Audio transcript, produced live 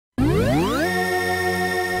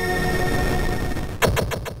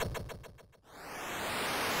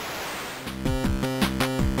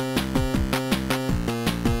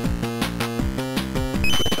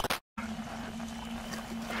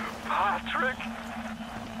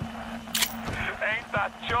Ain't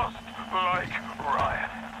that just like Ryan?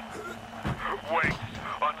 Waits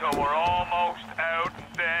until we're almost out,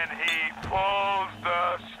 and then he pulls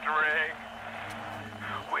the string.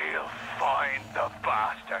 We'll find the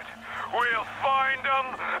bastard. We'll find him,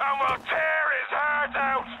 and we'll tear his heart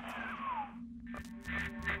out!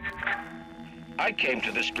 I came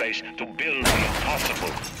to this place to build the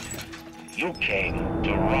impossible. You came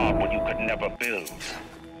to rob what you could never build.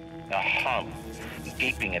 A Hun,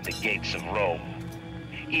 gaping at the gates of Rome.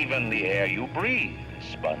 Even the air you breathe is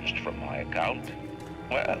sponged from my account.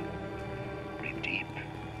 Well, breathe deep,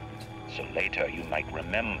 so later you might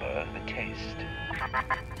remember the taste.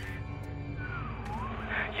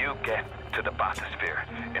 You get to the bathysphere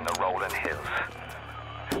in the rolling hills.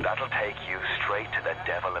 That'll take you straight to the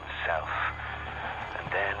devil himself.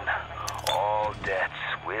 And then all debts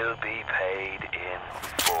will be paid in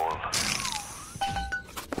full.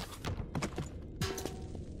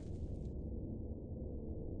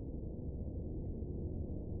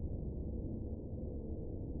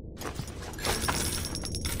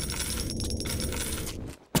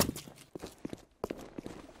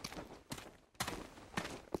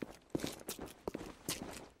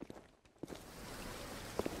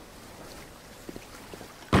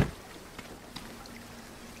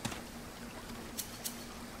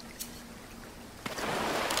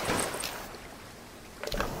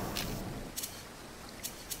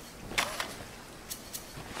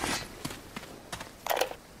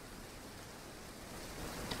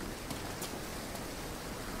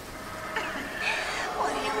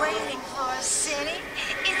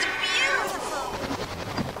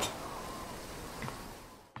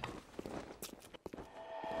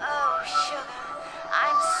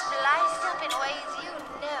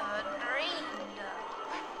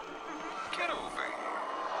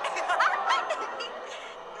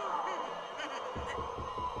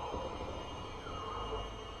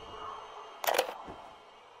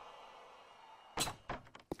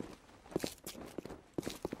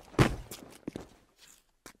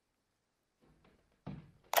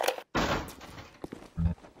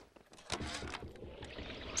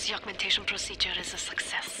 The augmentation procedure is a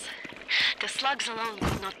success. The slugs alone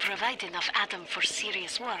could not provide enough Adam for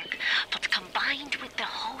serious work, but combined with the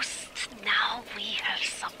host, now we have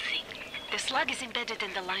something. The slug is embedded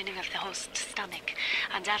in the lining of the host's stomach,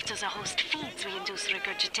 and after the host feeds, we induce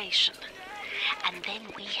regurgitation. And then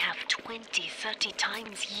we have 20, 30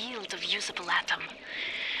 times yield of usable Adam.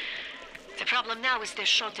 The problem now is the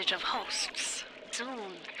shortage of hosts.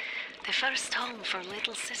 Soon, the first home for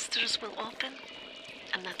little sisters will open,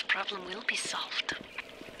 and that problem will be solved.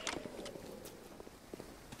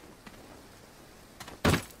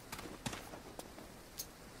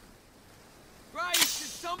 Right, is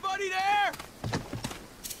somebody there?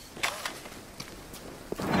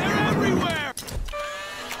 They're everywhere!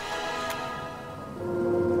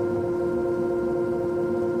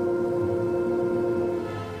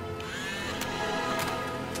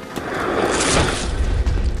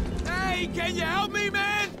 Hey, can you help me,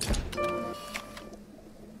 man?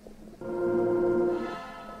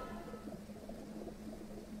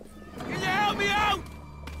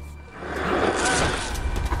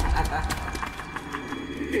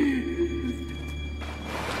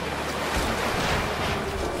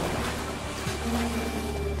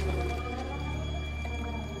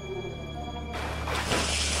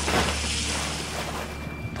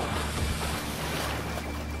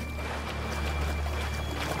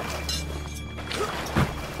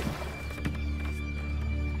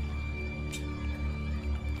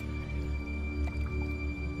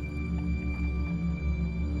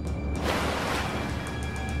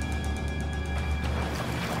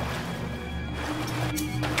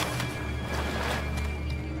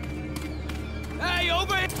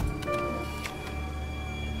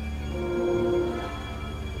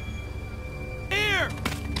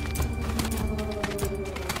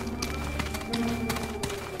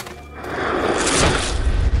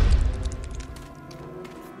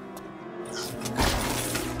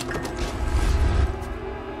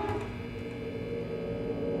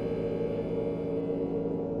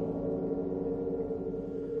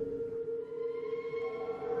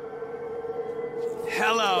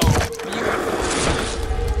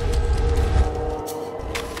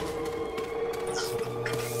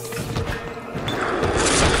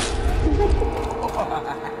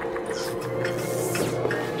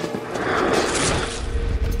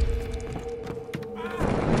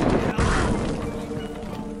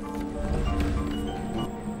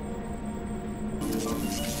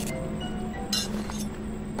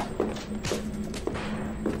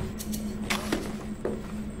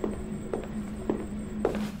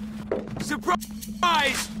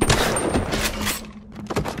 surprise!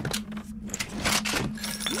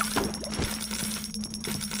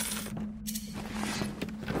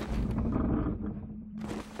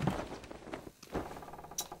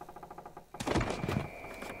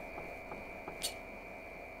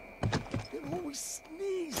 They're always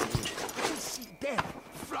sneezing. I can see death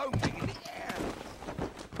floating in the air.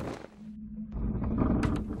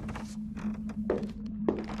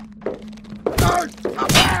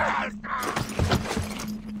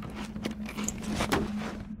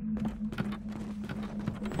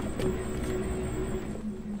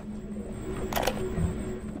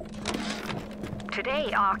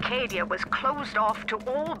 Today, Arcadia was closed off to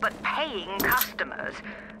all but paying customers.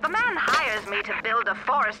 The man hires me to build a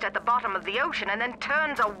forest at the bottom of the ocean and then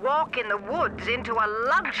turns a walk in the woods into a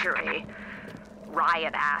luxury.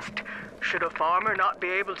 Ryan asked, should a farmer not be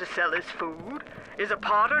able to sell his food? Is a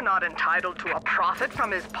potter not entitled to a profit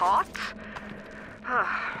from his pots?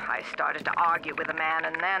 I started to argue with the man,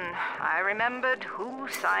 and then I remembered who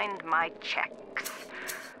signed my checks.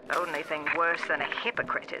 The only thing worse than a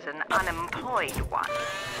hypocrite is an unemployed one.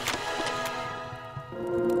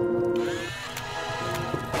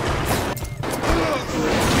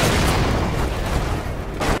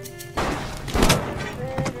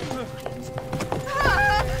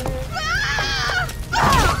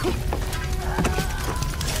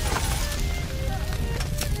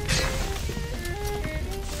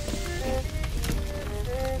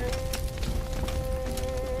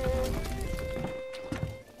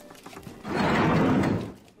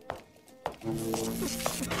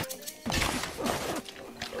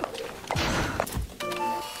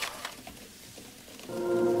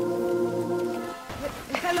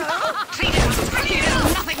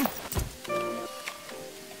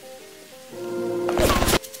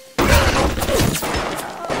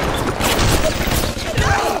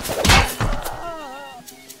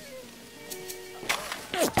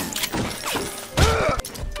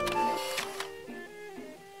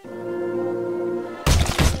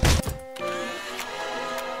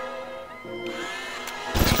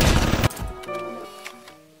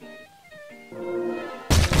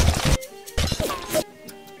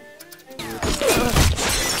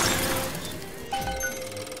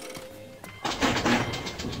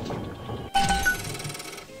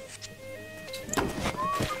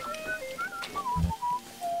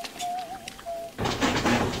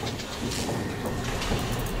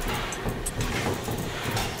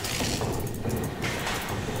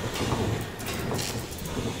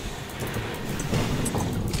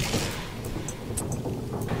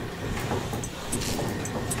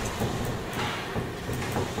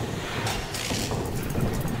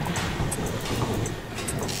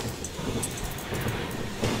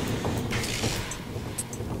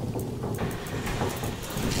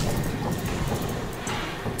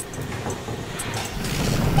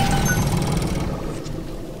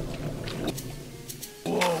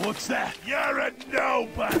 What's that? You're a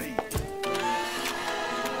nobody!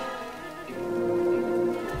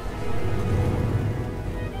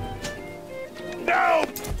 No!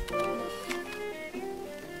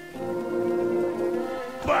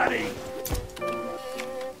 Buddy!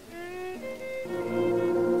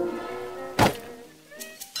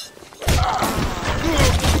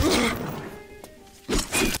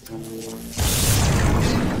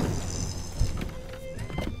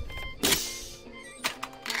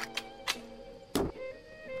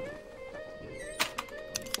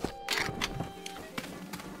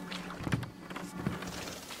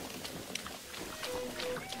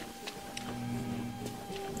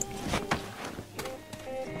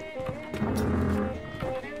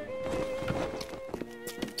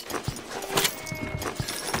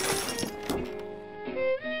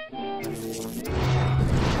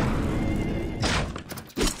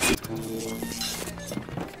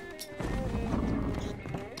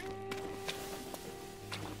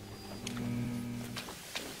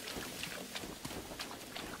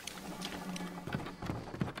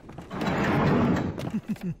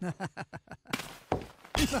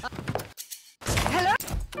 Hello?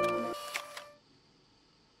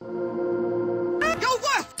 Your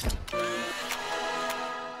worth!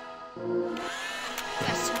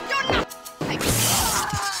 Yes, you're not.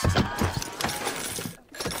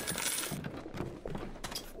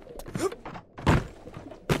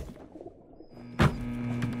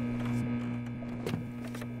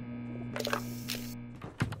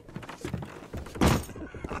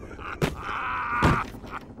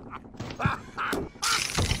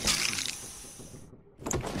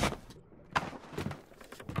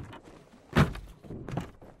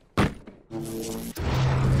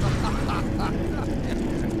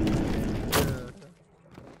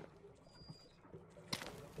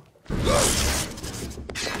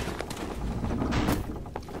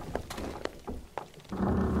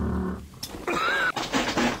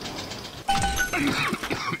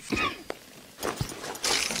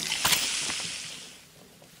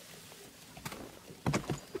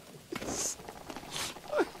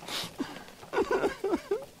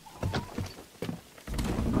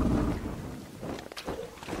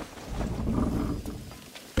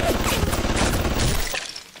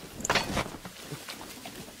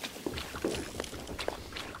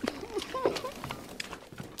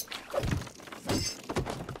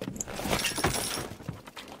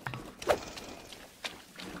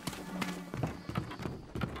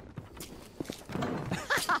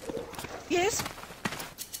 Yes?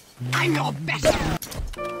 I know better!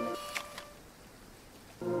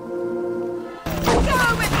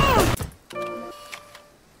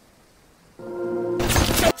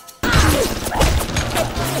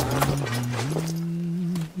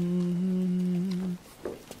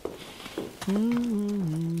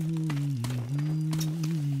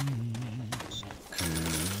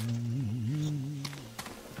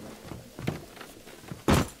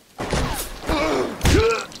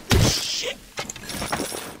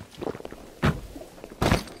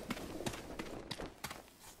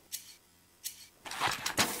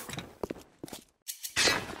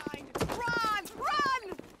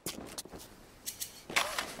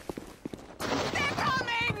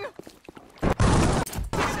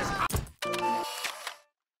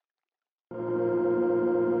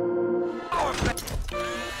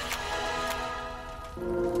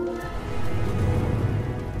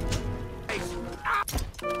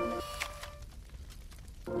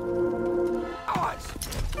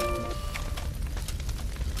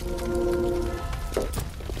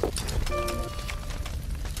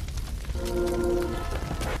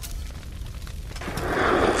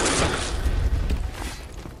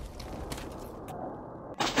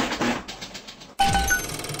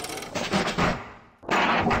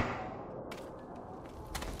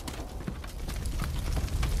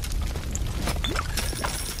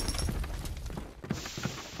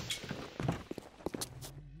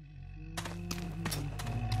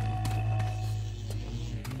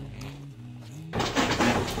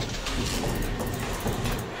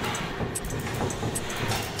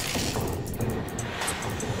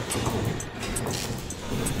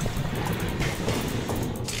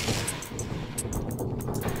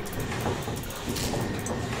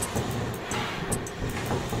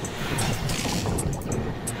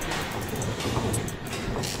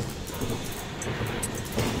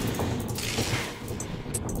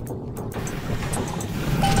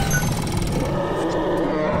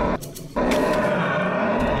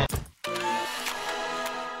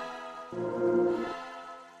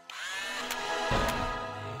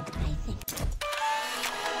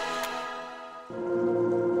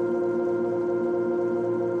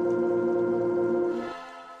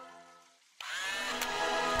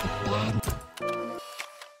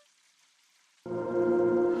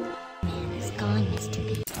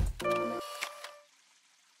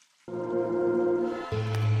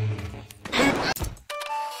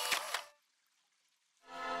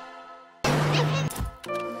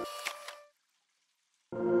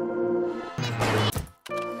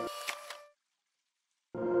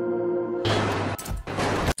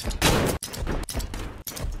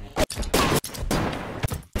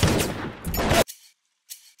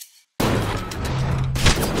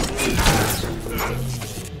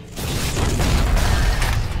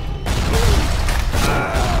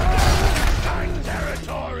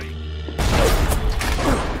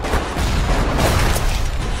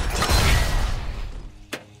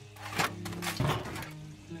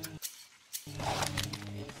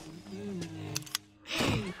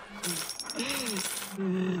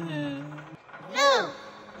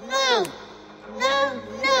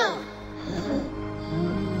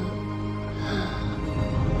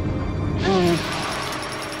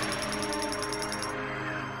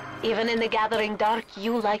 Even in the gathering dark,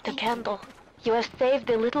 you light a candle. You have saved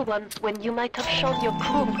the little ones when you might have shown your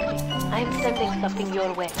cruelty. I am sending something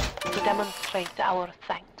your way to demonstrate our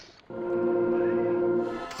thanks.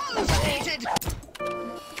 Hated.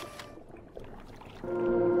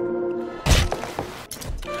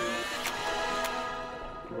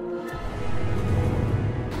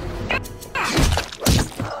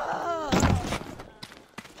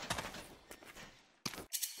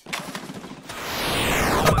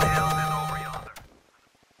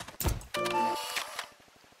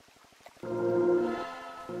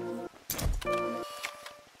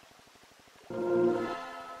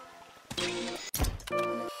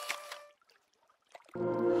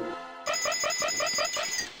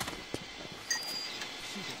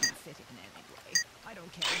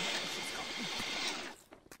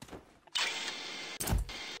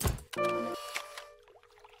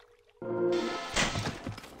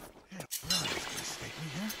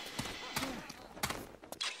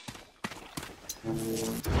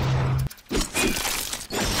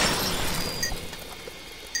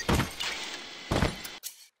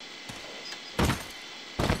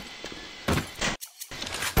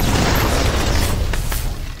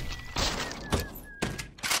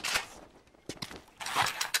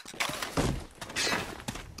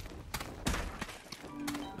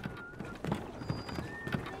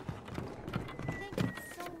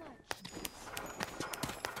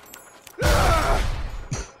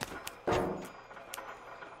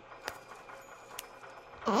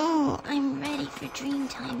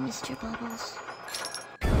 Mr. Bubbles.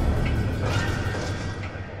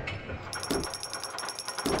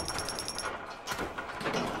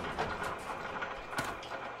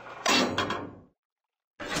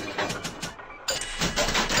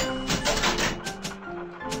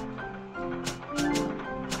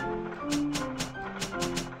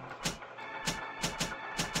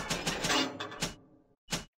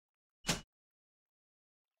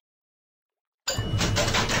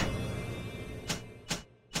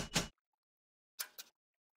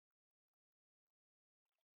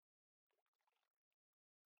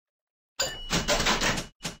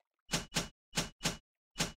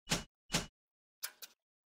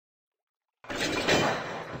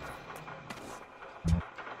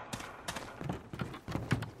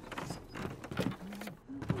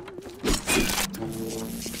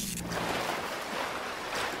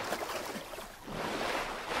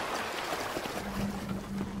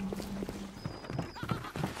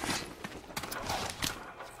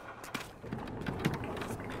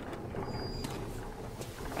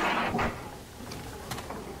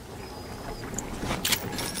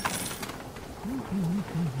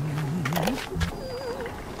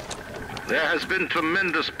 There has been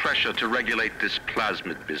tremendous pressure to regulate this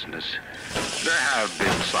plasmid business. There have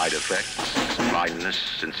been side effects,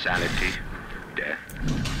 blindness, insanity, death.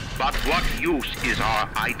 But what use is our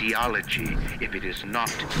ideology if it is not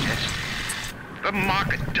tested? The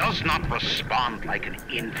market does not respond like an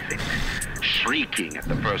infant, shrieking at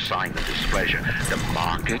the first sign of displeasure. The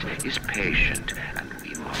market is patient, and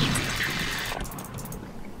we must be too.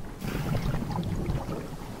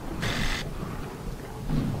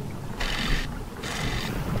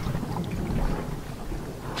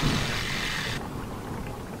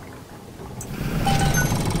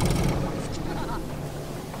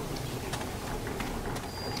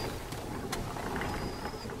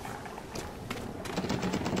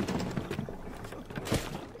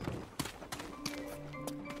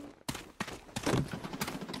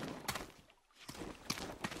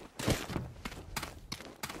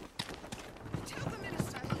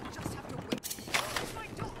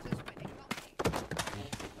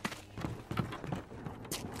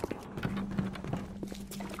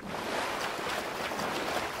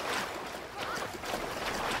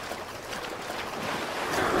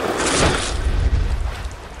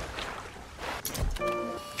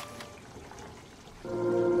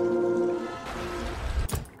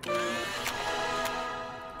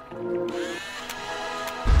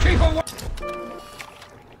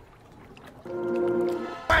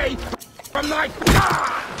 Away from my...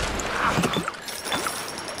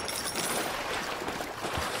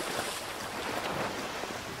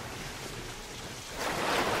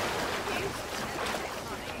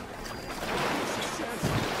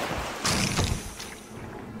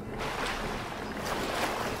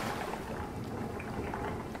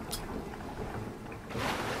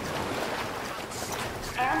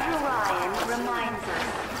 Andrew Ryan reminds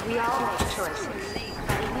us we all make choices,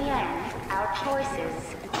 but in the end, our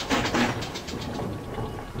choices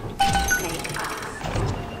make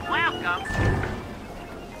us. Welcome.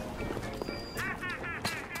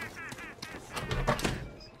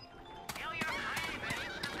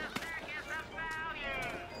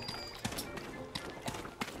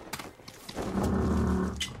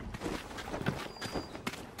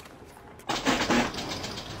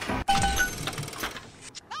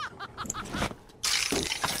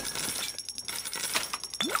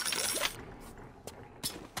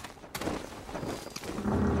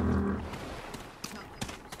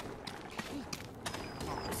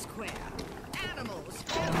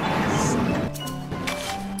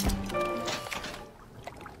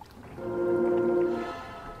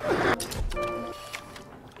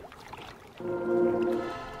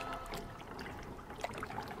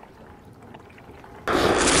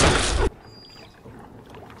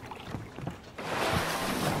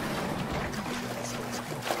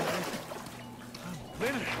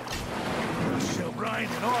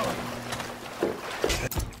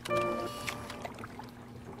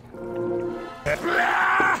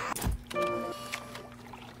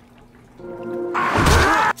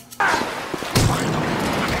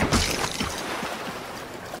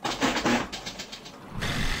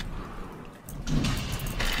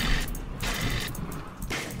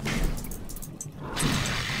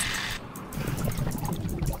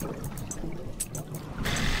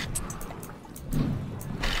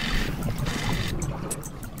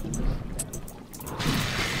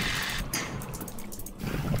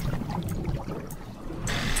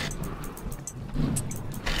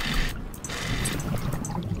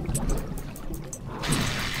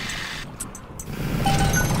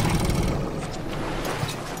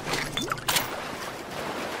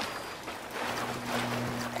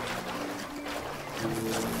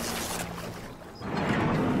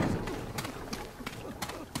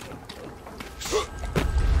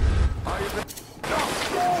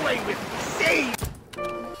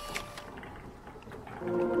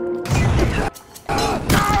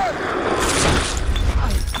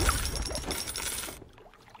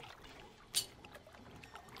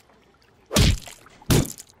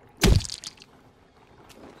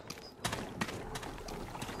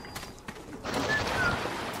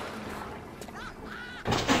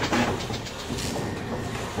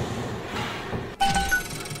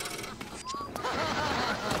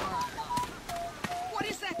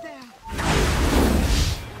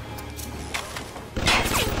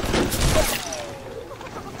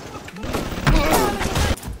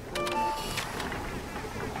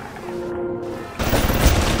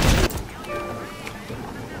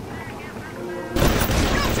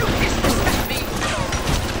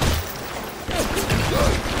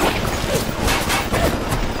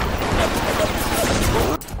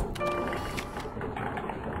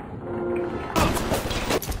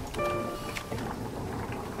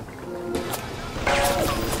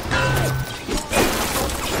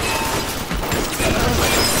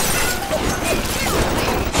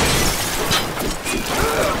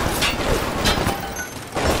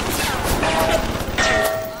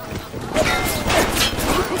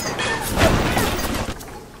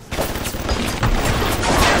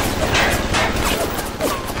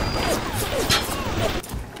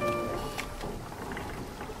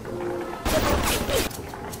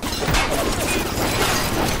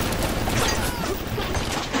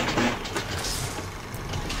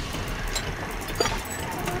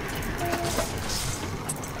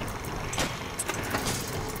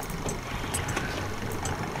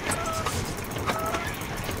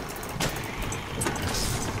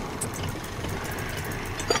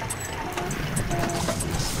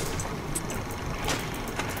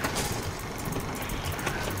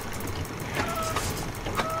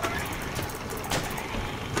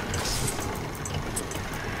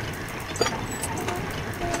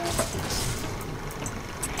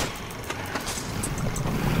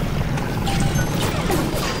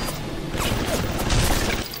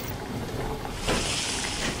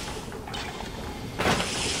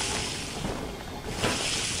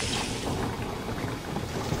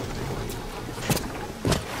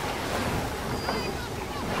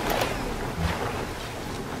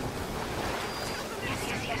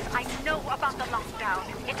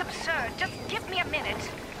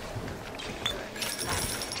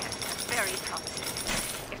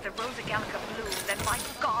 Gallica Blue, then by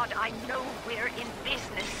God, I know we're in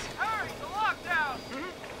business. Hurry, the lockdown!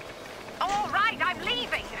 All right, I'm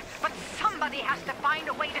leaving. But somebody has to find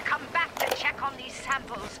a way to come back to check on these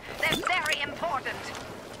samples. They're very important.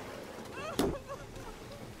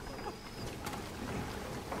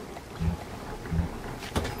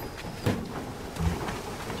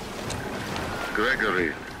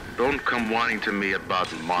 Gregory, don't come whining to me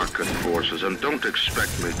about market forces, and don't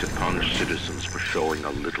expect me to punish citizens for showing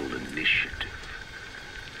a little initiative.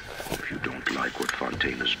 If you don't like what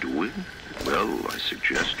Fontaine is doing, well, I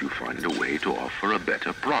suggest you find a way to offer a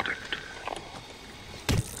better product.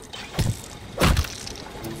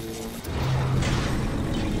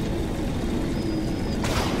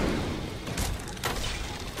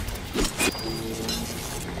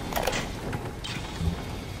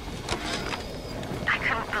 I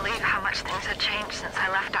couldn't believe how much things had changed since I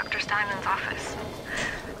left Dr. Steinman's office.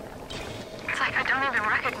 It's like I don't even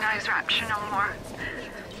recognize Rapture no more.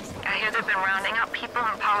 I hear they've been rounding up people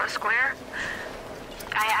in Paula Square.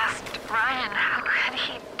 I asked Ryan how could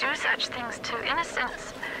he do such things to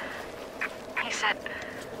innocents. He said,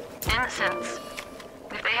 innocents.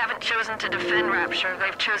 If they haven't chosen to defend Rapture,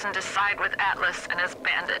 they've chosen to side with Atlas and his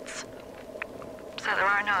bandits. So there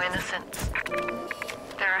are no innocents.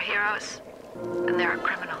 There are heroes, and there are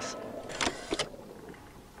criminals.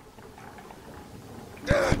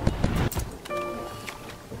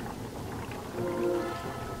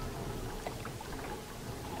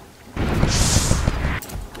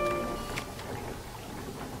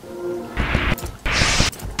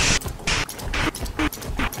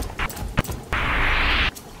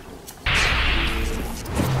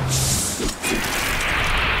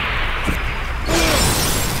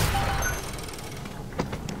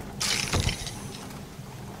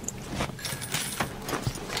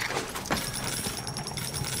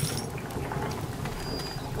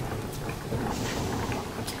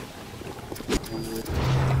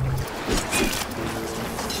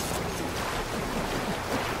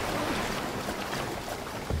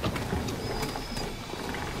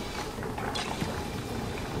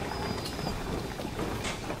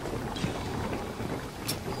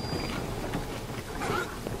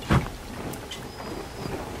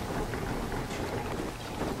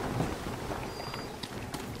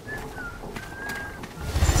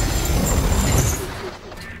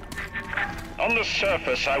 On the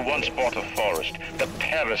surface, I once bought a forest. The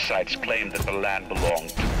parasites claimed that the land belonged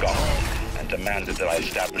to God and demanded that I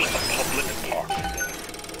establish a public park there.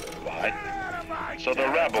 Why? So the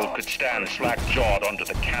rabble could stand slack-jawed under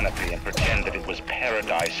the canopy and pretend that it was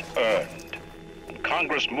paradise earned. When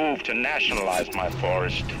Congress moved to nationalize my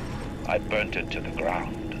forest, I burnt it to the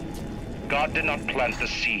ground. God did not plant the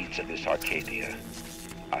seeds of this Arcadia.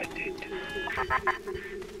 I did.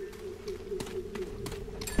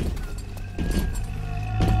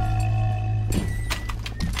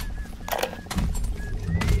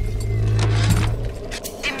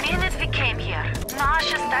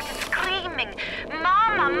 Masha started screaming,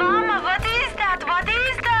 Mama, Mama, what is that? What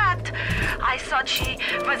is that? I thought she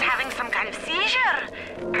was having some kind of seizure.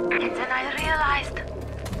 And then I realized,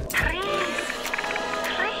 trees.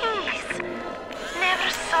 Never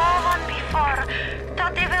saw one before.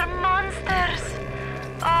 Thought they were monsters.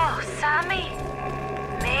 Oh, Sammy,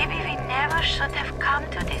 maybe we never should have come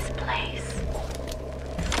to this place.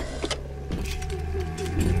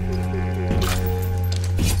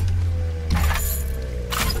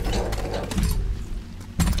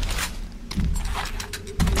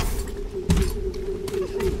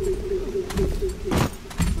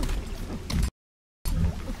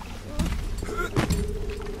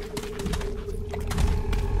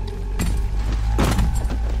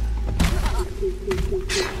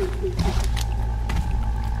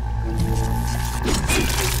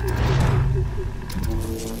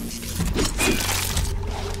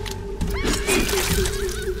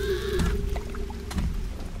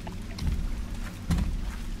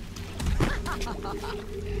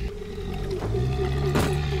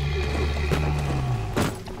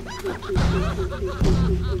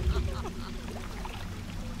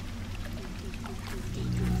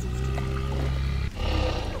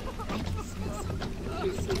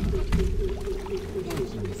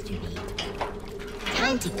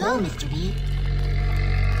 Time to go, Mr. B.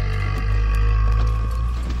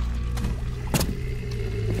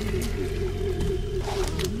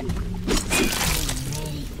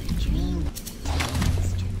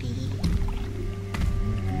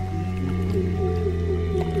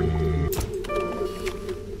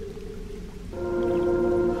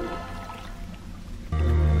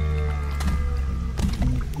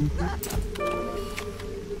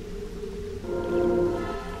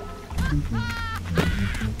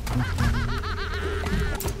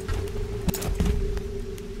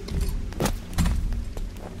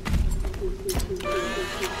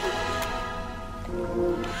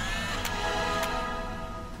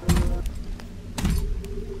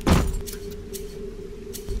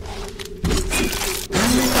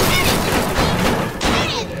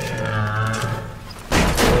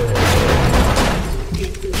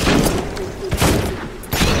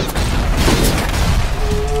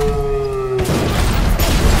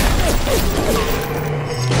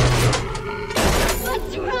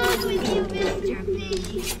 What's wrong with you, Mr. B?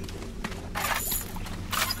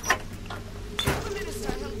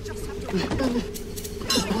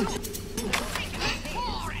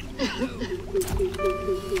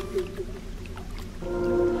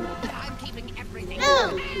 I'm keeping everything.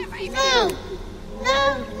 No! No! No!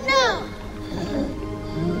 No!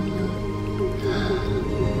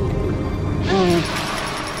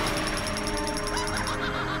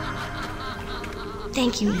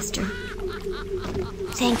 Thank you, mister.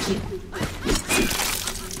 Thank you.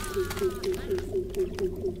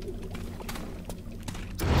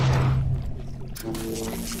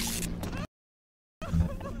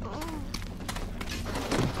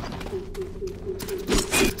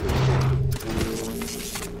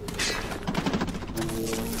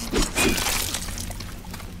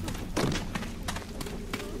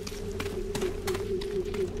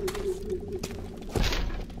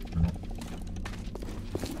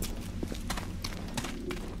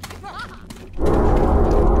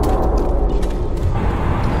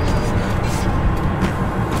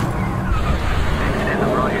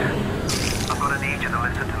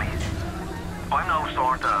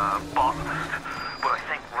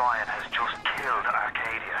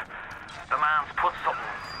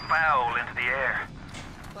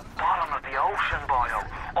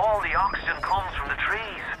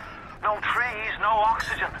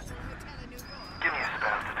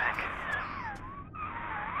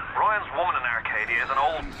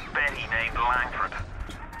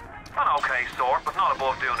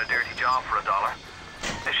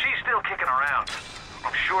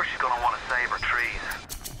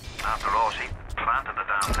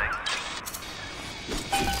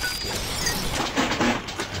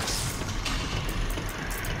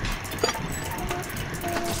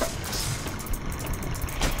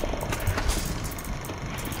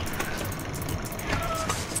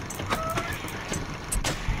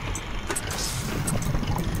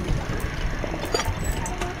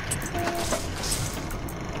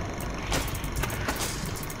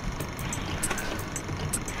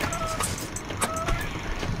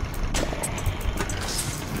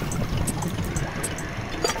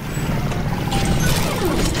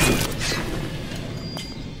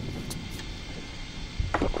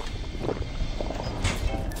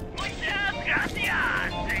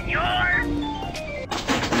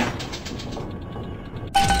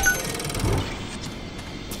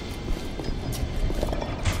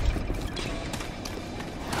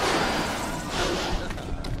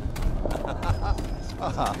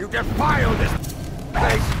 You defile this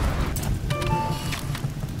place!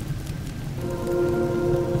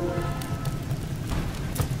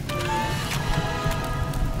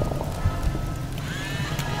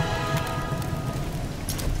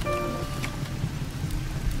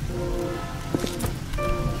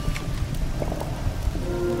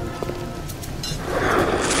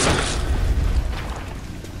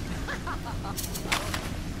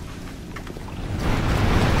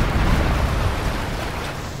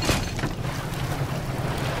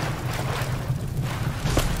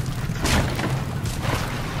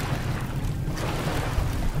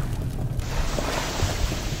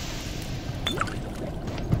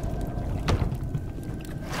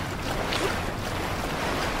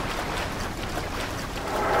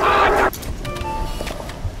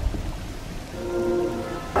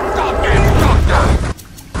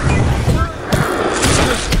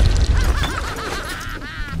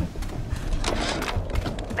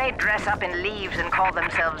 Up in leaves and call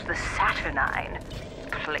themselves the Saturnine.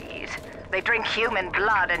 Please. They drink human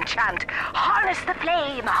blood and chant, "Harness the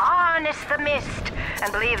flame, harness the mist,"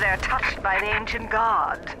 and believe they're touched by the ancient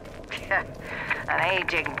gods. An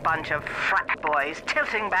aging bunch of frat boys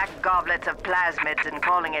tilting back goblets of plasmids and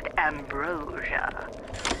calling it ambrosia.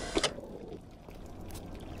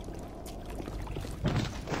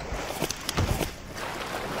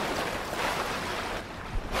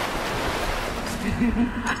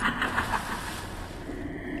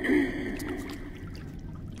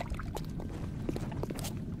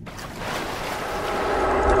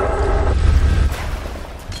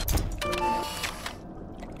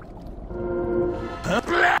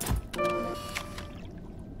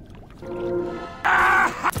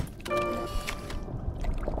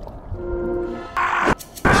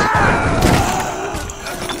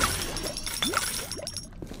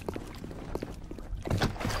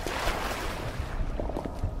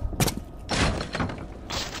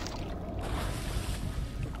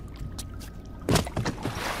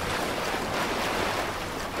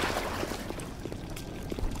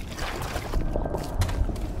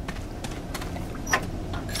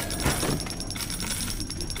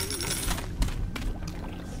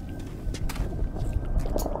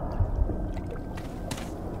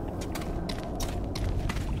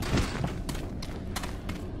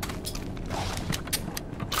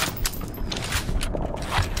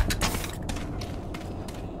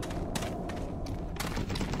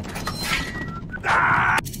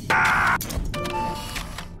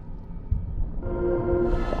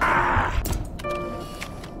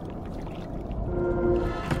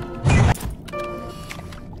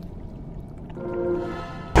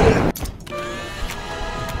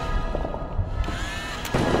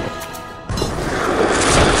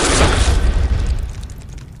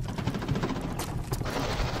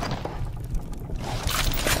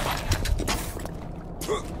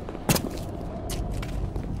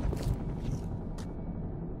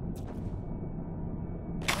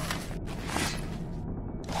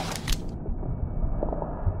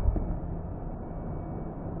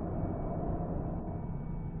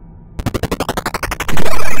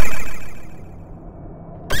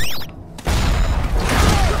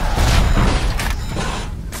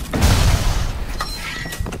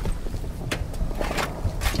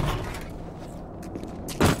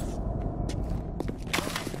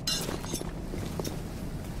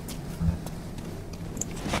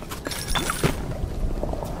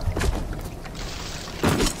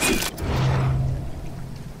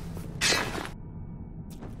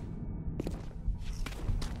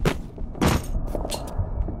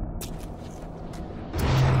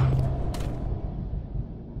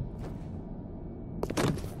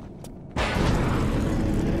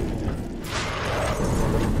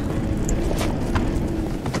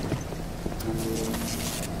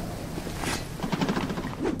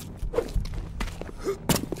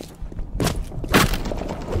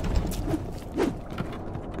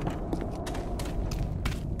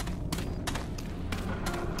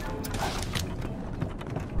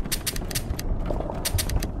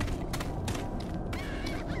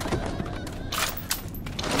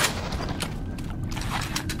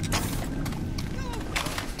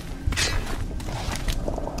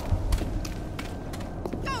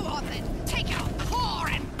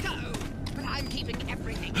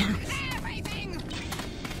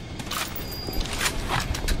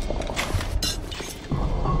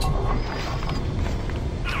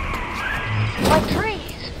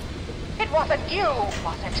 wasn't you,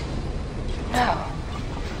 was it? No.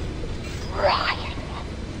 Ryan.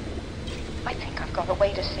 I think I've got a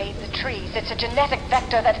way to save the trees. It's a genetic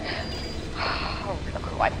vector that... Oh, look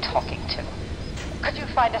who I'm talking to. Could you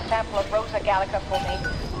find a sample of Rosa Gallica for me?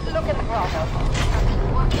 Look in the grotto. I've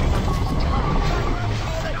been watching all this time.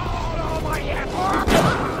 Oh, my head!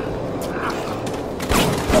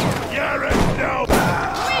 You're a dope!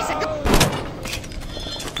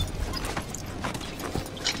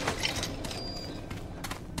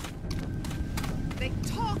 They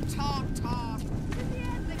talk. In the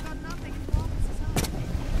end, they've got nothing in common society.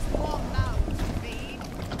 It's one mouth to feed.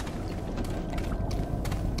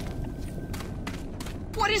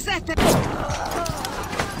 What is that thing?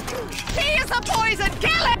 He is a poison!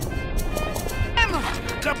 Kill him!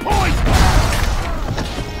 The poison!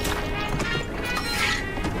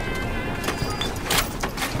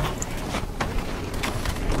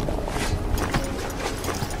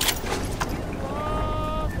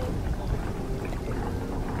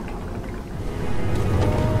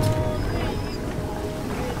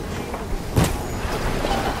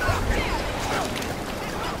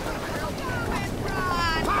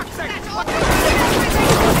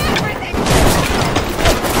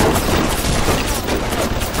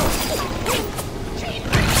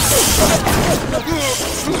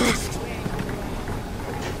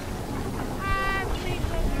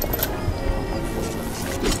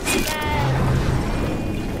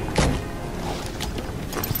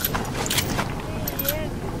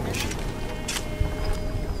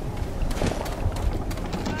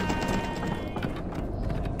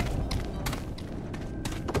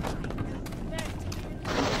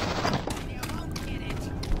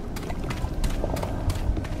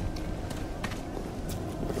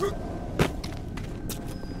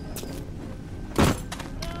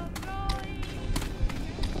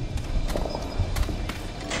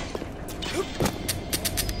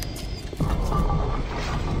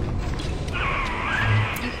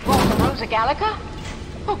 Gallica?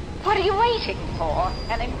 Oh, what are you waiting for?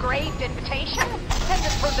 An engraved invitation? Send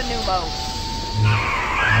it through the pneumo.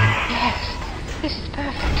 Yes, this is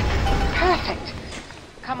perfect. Perfect.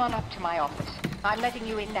 Come on up to my office. I'm letting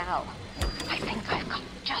you in now. I think I've got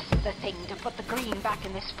just the thing to put the green back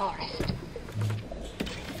in this forest.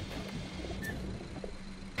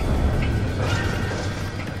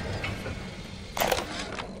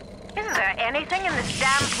 Isn't there anything in this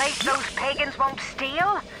damn place those pagans won't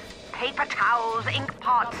steal? Paper towels, ink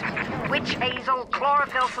pots, witch hazel,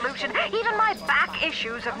 chlorophyll solution, even my back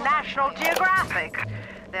issues of National Geographic.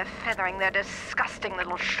 They're feathering their disgusting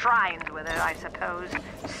little shrines with it, I suppose.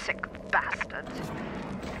 Sick bastards.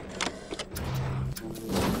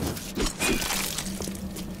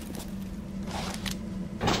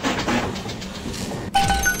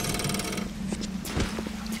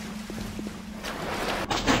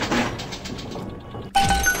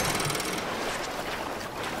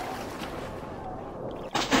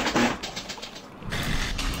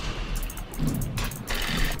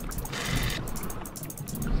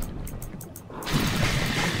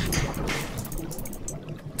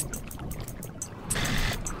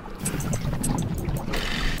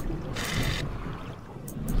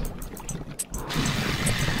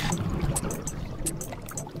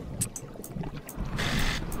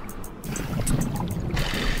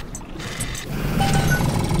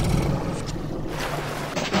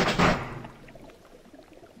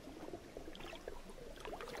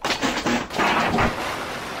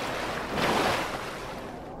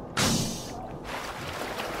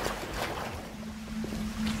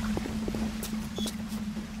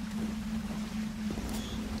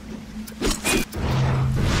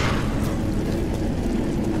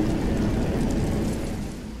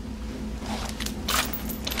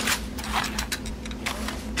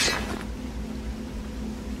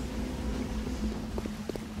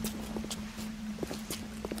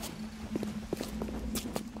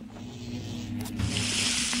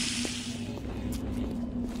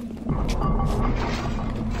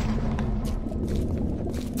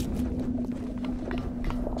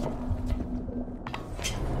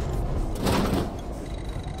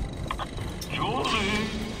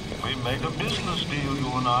 made a business deal,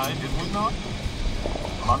 you and I, did we not?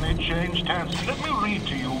 Money changed hands. Let me read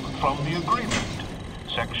to you from the agreement.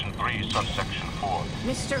 Section 3, subsection 4.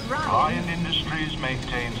 Mr. Ryan. Ryan Industries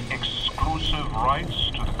maintains exclusive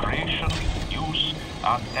rights to the creation, use,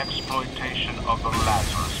 and exploitation of the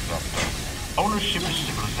Lazarus vector. Ownership is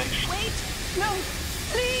civilization. Wait! No!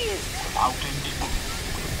 Please! Without it,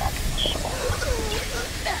 we're back in the smoke.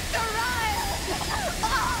 Mr. Ryan!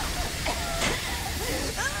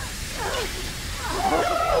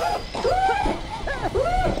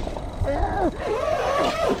 Every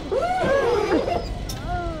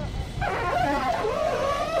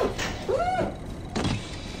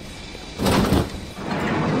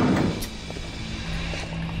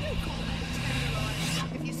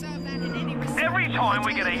time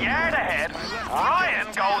we get a yard ahead, Ryan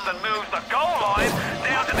goes and moves the goal line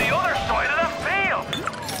down to the other side of the field.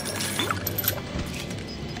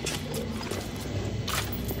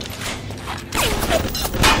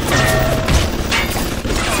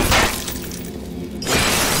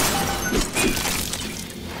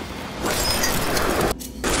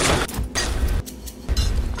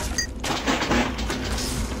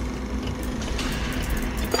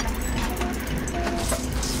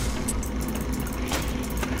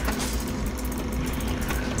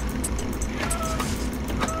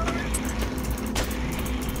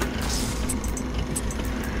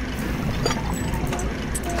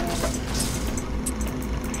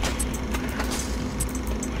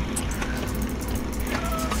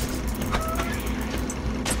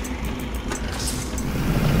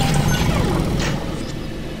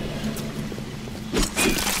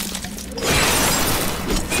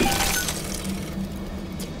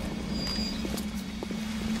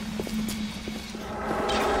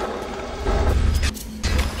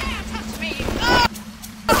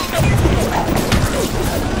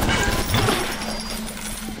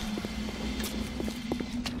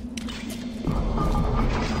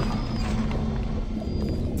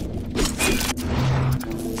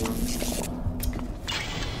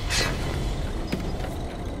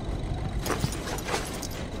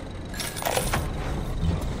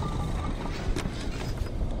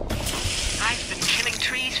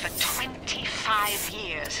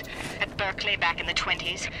 Back in the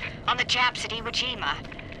 20s, on the Japs at Iwo Jima.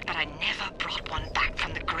 But I never brought one back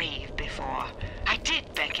from the grave before. I did,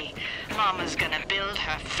 Becky. Mama's gonna build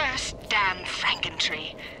her first damn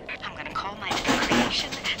Frankentree. I'm gonna call my creation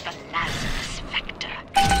the Lazarus Vector.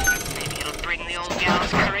 Maybe it'll bring the old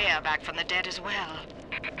gal's career back from the dead as well.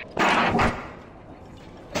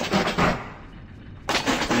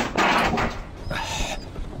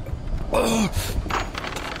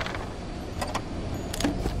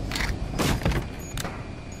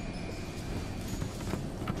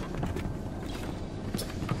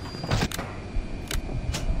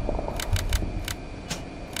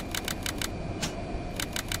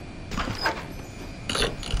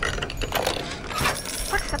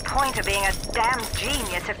 To being a damn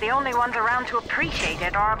genius if the only ones around to appreciate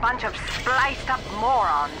it are a bunch of spliced up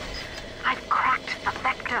morons. I've cracked the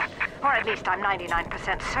vector, or at least I'm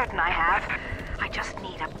 99% certain I have. I just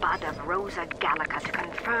need a bud of Rosa gallica to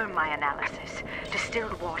confirm my analysis.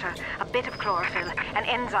 Distilled water, a bit of chlorophyll, and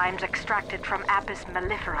enzymes extracted from Apis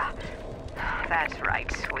mellifera. That's right,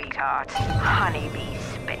 sweetheart. Honeybee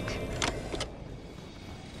spit.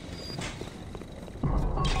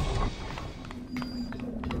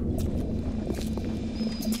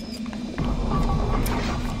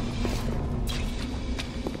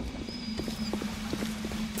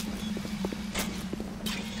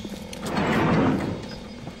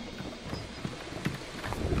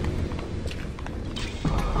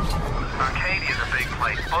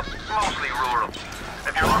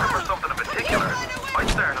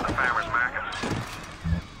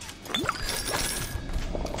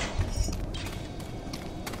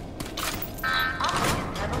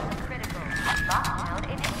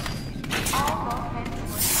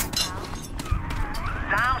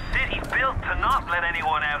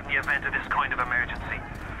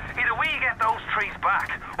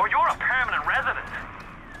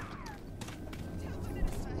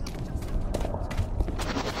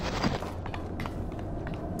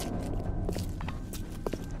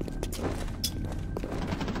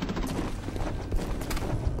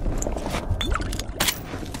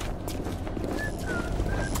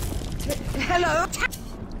 Hello?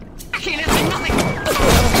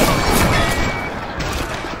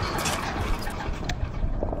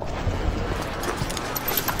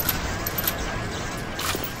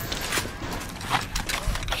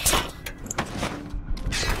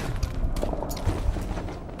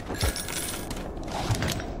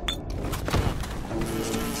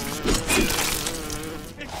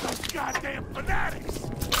 It's those goddamn fanatics!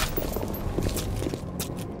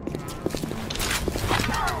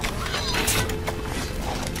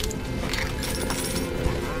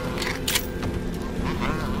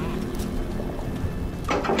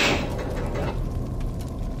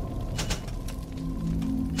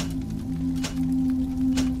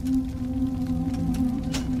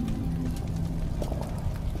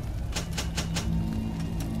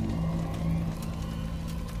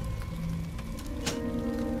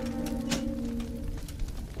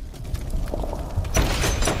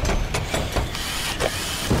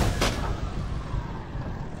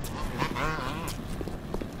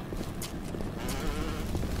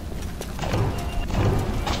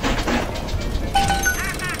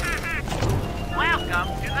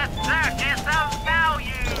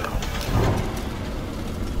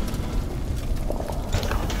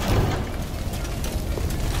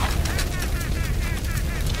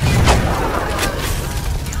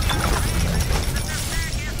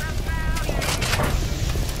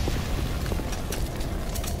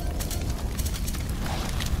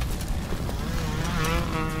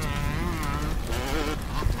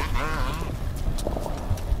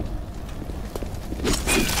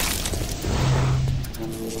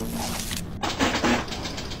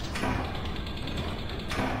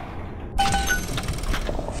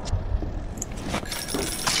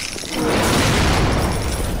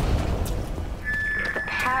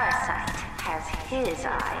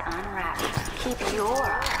 eye on Rapture. Keep your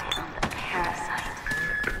eye on the parasite.